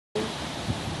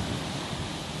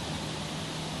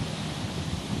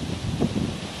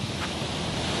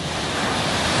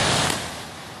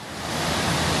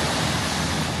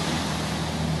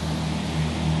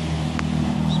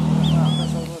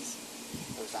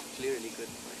actually really good.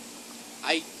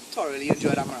 I thoroughly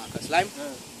enjoyed that Maracas lime.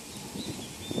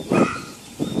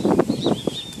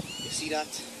 You see that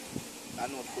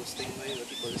North Coast thing where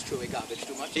people just throw away garbage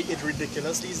too much? It's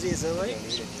ridiculous these days, right?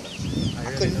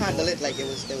 I couldn't handle it. Like it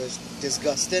was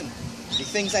disgusting. The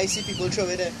things I see people throw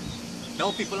away there.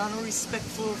 No, people are not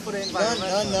respectful for the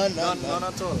environment. None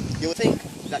at all. You would think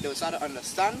that they would start to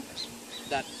understand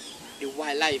that the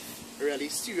wildlife really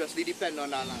seriously depend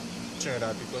on that land.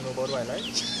 Trinidad people know about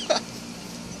wildlife.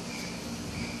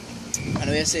 I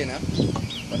know what you're saying, huh?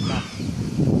 But nah.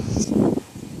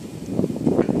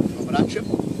 Remember that trip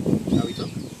that we took?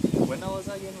 When I was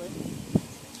again, right?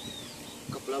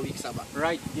 A couple of weeks back.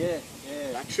 Right, yeah.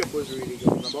 That trip was really good.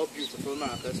 Remember how beautiful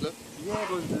Maracas look? Yeah, it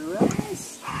was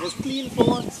nice. It was clean for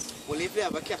once. Only if they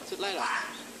ever kept it like that,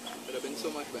 it would have been so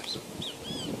much better.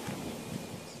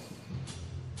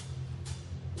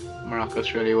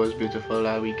 Maracas really was beautiful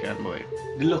that weekend, boy.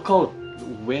 The lookout.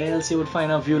 Where else you would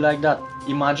find a view like that?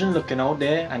 Imagine looking out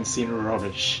there and seeing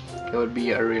rubbish. It would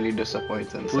be a really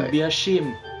disappointing It would be a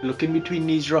shame looking between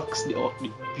these rocks, the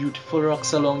beautiful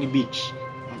rocks along the beach.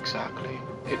 Exactly.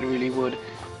 It really would.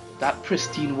 That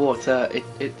pristine water,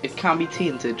 it can't be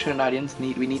tainted. Trinidadians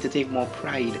we need to take more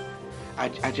pride.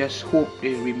 I just hope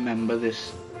they remember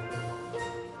this.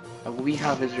 What we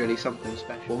have is really something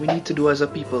special. What we need to do as a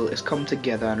people is come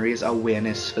together and raise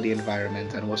awareness for the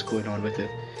environment and what's going on with it.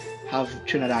 Have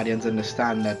Trinidadians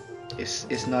understand that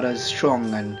it's not as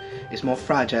strong and it's more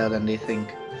fragile than they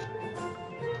think.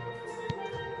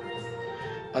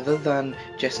 Other than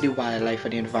just the wildlife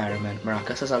and the environment,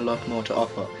 Maracas has a lot more to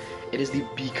offer. It is the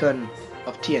beacon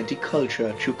of TNT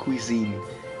culture through cuisine.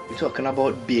 We're talking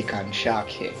about bacon shack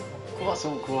here.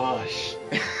 Oh gosh.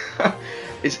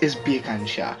 It's bacon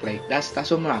shack. Like that's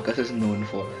what Maracas is known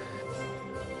for.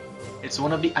 It's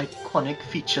one of the iconic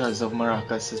features of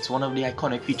Maracas. It's one of the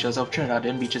iconic features of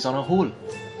Trinidadian beaches on a whole.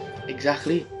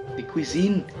 Exactly. The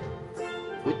cuisine.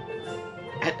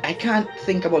 I can't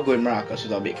think about going to Maracas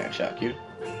without bacon shack. You?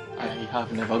 I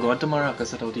have never gone to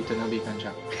Maracas without eating a bacon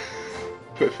shack.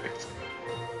 Perfect.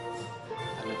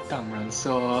 A little tamarind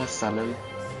sauce, a little...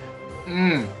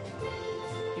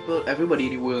 Everybody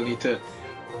in the world need to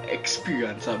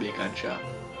experience a bacon shack.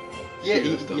 Yeah,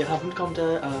 you haven't come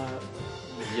to...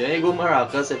 you ain't go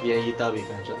Maracas if you ain't eat a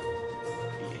bacon shack.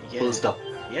 Yeah. Full stop.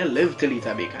 Yeah, live till eat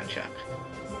a bacon shack.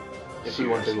 If you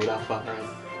want to go that far,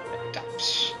 right?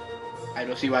 I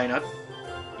don't see why not.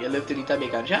 You live till eat a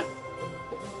bacon shack?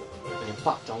 When you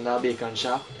pack down that bacon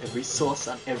shack, every sauce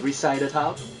and every side it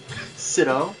have, sit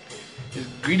down. It's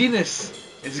greediness.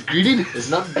 It's greediness. It's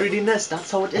not greediness,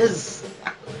 that's how it is.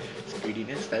 It's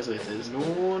greediness, that's what it is.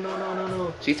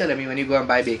 No. So you telling me when you go and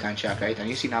buy bacon shack, right, and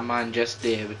you see a man just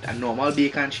there with a normal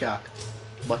bacon shack,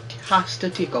 but has to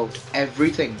take out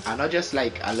everything, and not just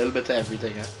like a little bit of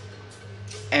everything,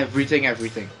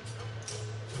 everything.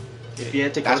 If you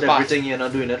take That's out everything, you're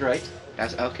not doing it right.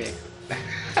 That's okay.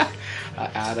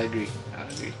 I'd agree.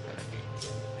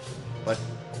 But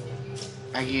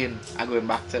again, I'm going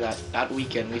back to that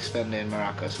weekend we spent in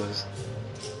Maracas was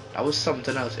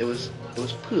something else. It was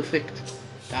perfect.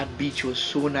 That beach was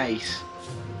so nice.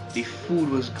 The food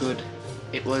was good.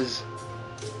 It was.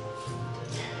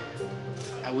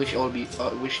 I wish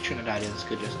Trinidadians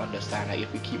could just understand that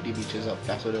if we keep the beaches up,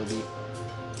 that's what it'll be.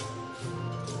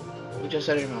 We just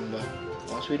gotta remember,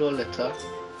 once we don't litter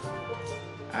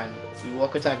and we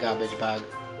walk with our garbage bag,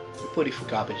 we put the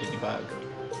garbage in the bag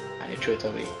and you throw it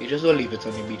away. You just don't leave it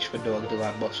on the beach for dogs to go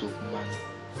and bust open, man.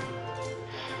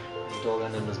 The dog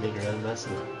and them just make a real mess.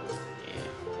 Yeah.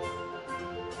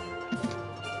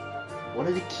 One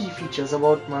of the key features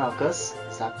about Maracas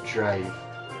is that drive.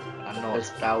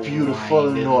 It's that beautiful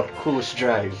winding, North Coast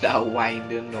drive. That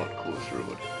winding North Coast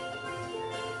road.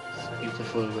 It's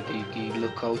beautiful with the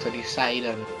lookout on the side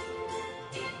and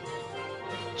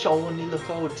chow on the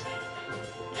lookout.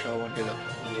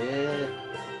 Yeah.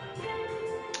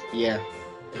 Yeah.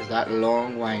 There's that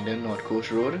long winding North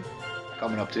Coast road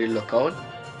coming up to the lookout.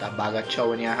 That bag of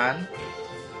chow in your hand.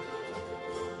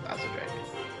 That's a drive.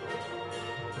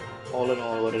 All in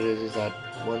all, what it is that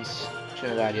once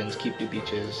Trinidadians keep the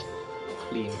beaches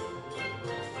clean,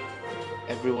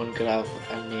 everyone could have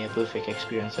a near perfect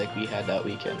experience like we had that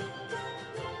weekend.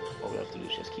 All we have to do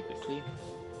is just keep it clean.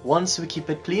 Once we keep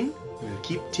it clean, we'll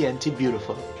keep TNT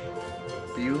beautiful.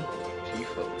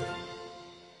 Beautiful.